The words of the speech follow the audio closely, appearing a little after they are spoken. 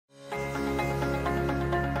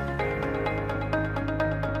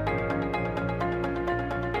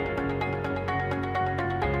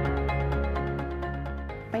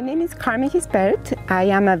is Carmen Heath. I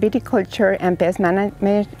am a viticulture and pest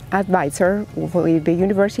management advisor with the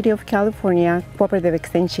University of California Cooperative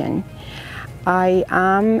Extension. I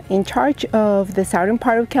am in charge of the southern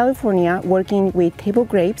part of California, working with table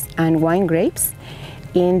grapes and wine grapes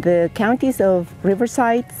in the counties of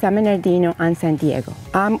Riverside, San Bernardino, and San Diego.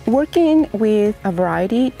 I'm working with a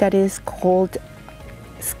variety that is called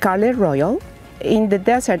Scarlet Royal. In the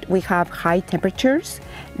desert, we have high temperatures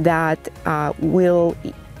that will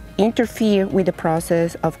interfere with the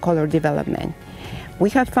process of color development.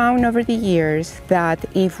 We have found over the years that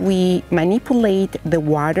if we manipulate the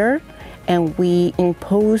water and we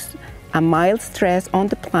impose a mild stress on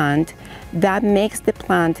the plant, that makes the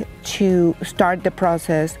plant to start the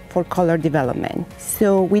process for color development.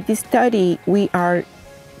 So with this study, we are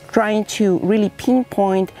trying to really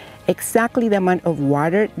pinpoint exactly the amount of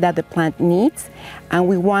water that the plant needs, and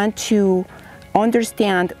we want to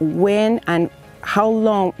understand when and how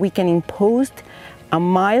long we can impose a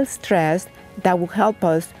mild stress that will help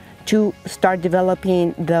us to start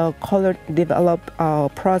developing the color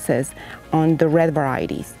process on the red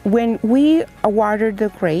varieties. When we water the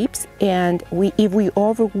grapes and if we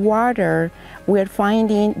overwater, we're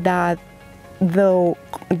finding that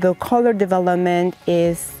the color development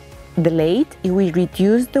is delayed. If we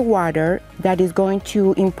reduce the water, that is going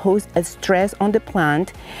to impose a stress on the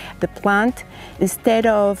plant. The plant, instead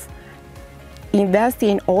of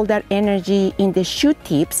investing all that energy in the shoot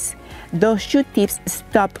tips, those shoot tips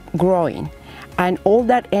stop growing, and all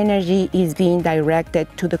that energy is being directed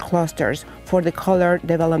to the clusters for the color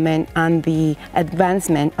development and the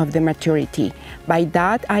advancement of the maturity. By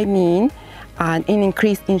that I mean an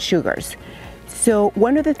increase in sugars. So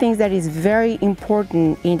one of the things that is very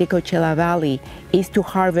important in the Coachella Valley is to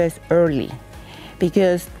harvest early,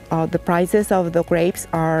 because the prices of the grapes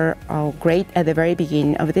are great at the very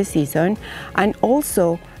beginning of the season, and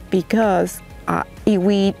also because if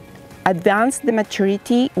we advance the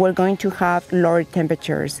maturity, we're going to have lower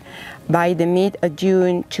temperatures. By the mid of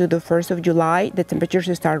June to the 1st of July, the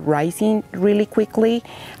temperatures start rising really quickly,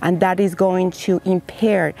 and that is going to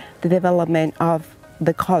impair the development of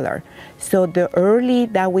the color. So the early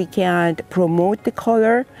that we can promote the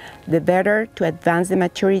color, the better to advance the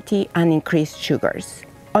maturity and increase sugars.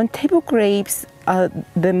 On table grapes,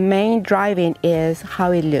 the main driving is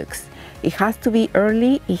how it looks. It has to be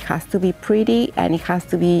early, it has to be pretty, and it has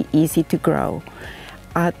to be easy to grow.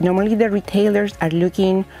 Normally the retailers are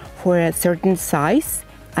looking for a certain size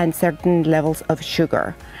and certain levels of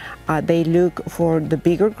sugar. They look for the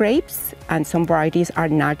bigger grapes, and some varieties are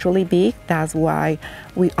naturally big. That's why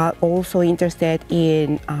we are also interested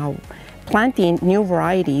in planting new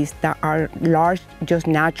varieties that are large just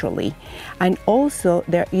naturally. And also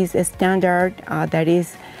there is a standard that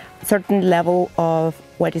is certain level of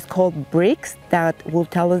what is called bricks that will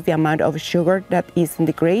tell us the amount of sugar that is in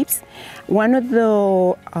the grapes. One of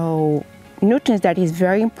the nutrients that is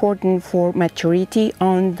very important for maturity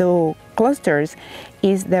on the clusters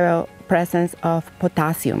is the presence of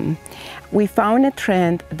potassium. We found a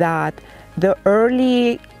trend that the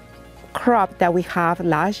early crop that we have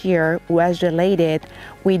last year was related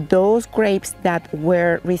with those grapes that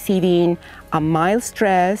were receiving a mild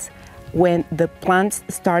stress. When the plants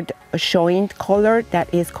start showing color,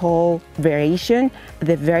 that is called variation,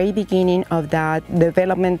 the very beginning of that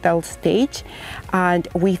developmental stage. And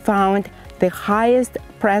we found the highest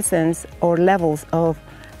presence or levels of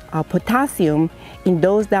potassium in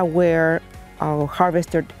those that were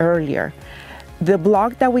harvested earlier. The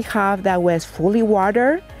block that we have that was fully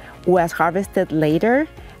watered was harvested later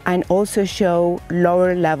and also show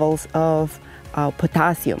lower levels of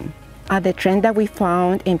potassium. The trend that we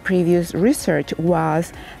found in previous research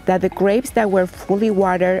was that the grapes that were fully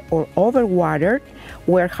watered or overwatered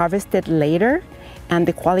were harvested later, and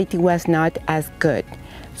the quality was not as good.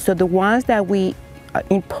 So the ones that we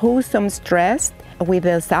imposed some stress with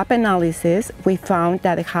the SAP analysis, we found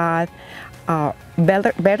that it had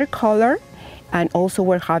better color and also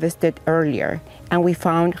were harvested earlier, and we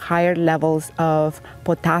found higher levels of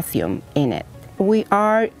potassium in it. We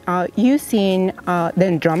are using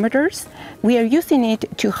dendrometers. We are using it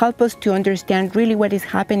to help us to understand really what is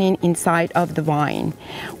happening inside of the vine.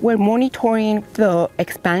 We're monitoring the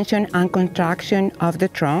expansion and contraction of the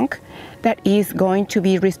trunk that is going to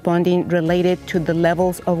be responding related to the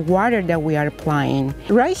levels of water that we are applying.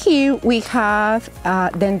 Right here we have a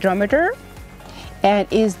dendrometer, and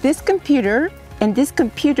is this computer, and this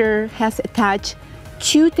computer has attached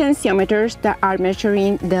 2 tensiometers that are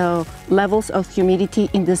measuring the levels of humidity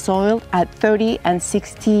in the soil at 30 and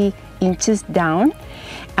 60 inches down.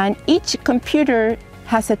 And each computer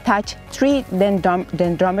has attached 3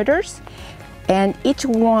 dendrometers, and each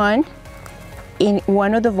one in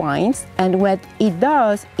one of the vines, and what it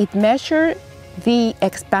does, it measures the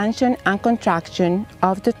expansion and contraction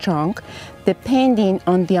of the trunk depending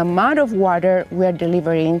on the amount of water we're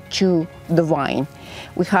delivering to the vine.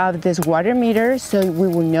 We have this water meter, so we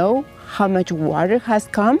will know how much water has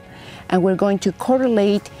come, and we're going to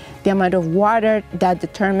correlate the amount of water that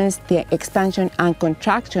determines the expansion and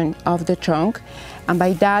contraction of the trunk. And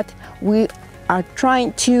by that, we are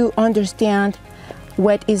trying to understand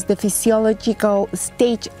what is the physiological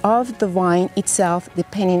stage of the vine itself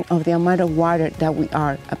depending on the amount of water that we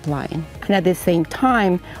are applying. And at the same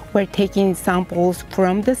time, we're taking samples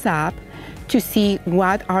from the sap to see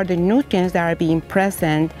what are the nutrients that are being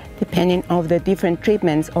present depending on the different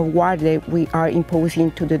treatments of water that we are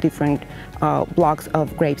imposing to the different blocks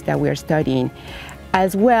of grapes that we are studying.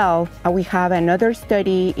 As well, we have another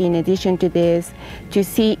study in addition to this to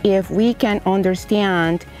see if we can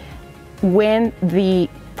understand when the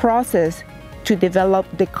process to develop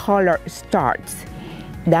the color starts.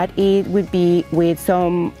 That it would be with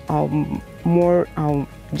some more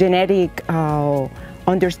genetic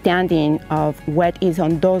understanding of what is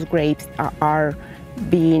on those grapes are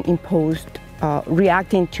being imposed,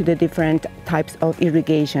 reacting to the different types of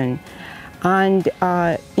irrigation. And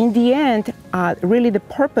in the end, really the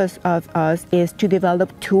purpose of us is to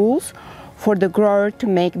develop tools for the grower to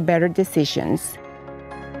make better decisions.